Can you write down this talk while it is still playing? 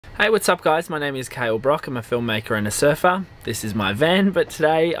Hey, what's up guys? My name is Kale Brock. I'm a filmmaker and a surfer. This is my van, but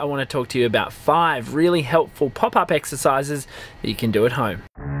today I want to talk to you about 5 really helpful pop-up exercises that you can do at home.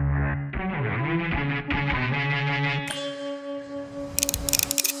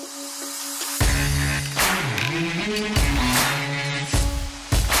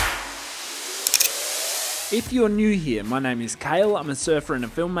 If you're new here, my name is Kale, I'm a surfer and a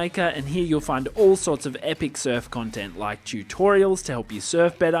filmmaker, and here you'll find all sorts of epic surf content like tutorials to help you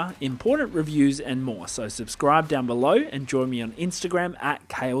surf better, important reviews and more. So subscribe down below and join me on Instagram at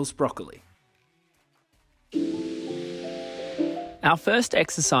Kale's Broccoli. Our first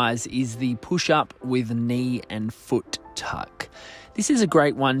exercise is the push-up with knee and foot tuck. This is a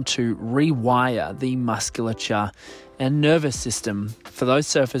great one to rewire the musculature and nervous system for those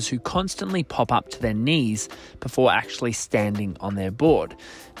surfers who constantly pop up to their knees before actually standing on their board.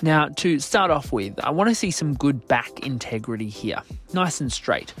 Now, to start off with, I want to see some good back integrity here, nice and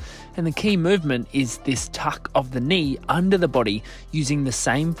straight. And the key movement is this tuck of the knee under the body using the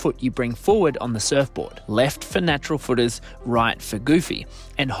same foot you bring forward on the surfboard. Left for natural footers, right for goofy.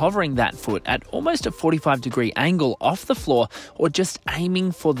 And hovering that foot at almost a 45-degree angle off the floor, or just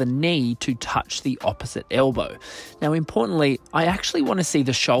aiming for the knee to touch the opposite elbow. Now, importantly, I actually want to see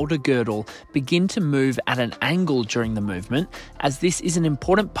the shoulder girdle begin to move at an angle during the movement, as this is an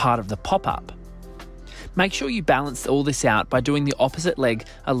important part of the pop-up. Make sure you balance all this out by doing the opposite leg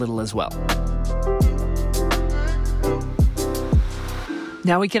a little as well.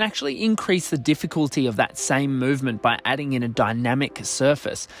 Now we can actually increase the difficulty of that same movement by adding in a dynamic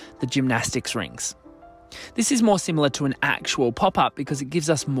surface, the gymnastics rings. This is more similar to an actual pop-up because it gives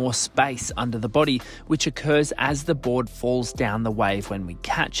us more space under the body, which occurs as the board falls down the wave when we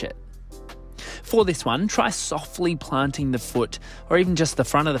catch it. For this one, try softly planting the foot, or even just the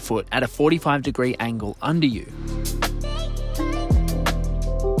front of the foot, at a 45-degree angle under you.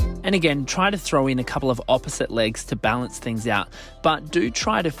 And again, try to throw in a couple of opposite legs to balance things out, but do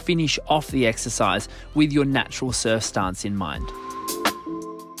try to finish off the exercise with your natural surf stance in mind.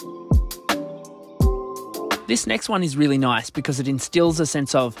 This next one is really nice because it instills a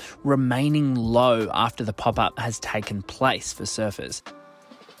sense of remaining low after the pop-up has taken place for surfers.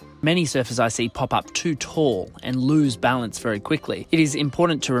 Many surfers I see pop up too tall and lose balance very quickly. It is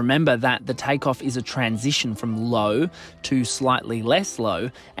important to remember that the takeoff is a transition from low to slightly less low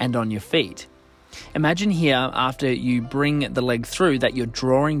and on your feet. Imagine here, after you bring the leg through, that you're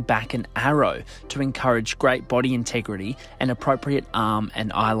drawing back an arrow to encourage great body integrity and appropriate arm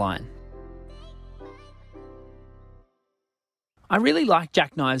and eye line. I really like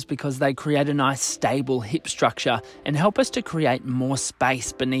jackknives because they create a nice stable hip structure and help us to create more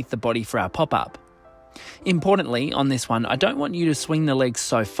space beneath the body for our pop-up. Importantly, on this one, I don't want you to swing the legs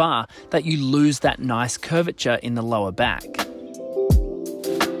so far that you lose that nice curvature in the lower back.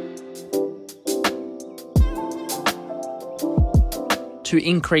 To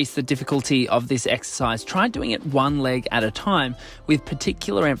increase the difficulty of this exercise, try doing it one leg at a time with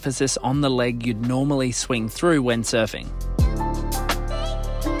particular emphasis on the leg you'd normally swing through when surfing.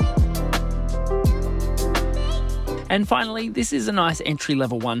 And finally, this is a nice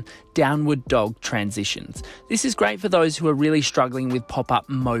entry-level one, downward dog transitions. This is great for those who are really struggling with pop-up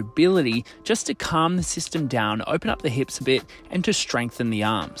mobility, just to calm the system down, open up the hips a bit, and to strengthen the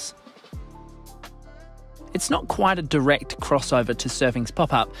arms. It's not quite a direct crossover to surfing's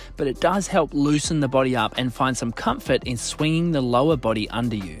pop-up, but it does help loosen the body up and find some comfort in swinging the lower body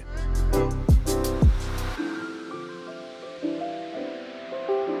under you.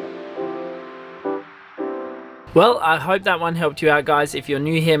 Well, I hope that one helped you out, guys. If you're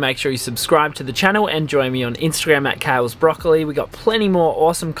new here, make sure you subscribe to the channel and join me on Instagram at Kale's Broccoli. We got plenty more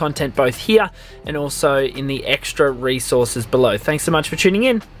awesome content both here and also in the extra resources below. Thanks so much for tuning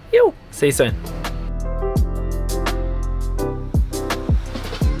in. See you soon.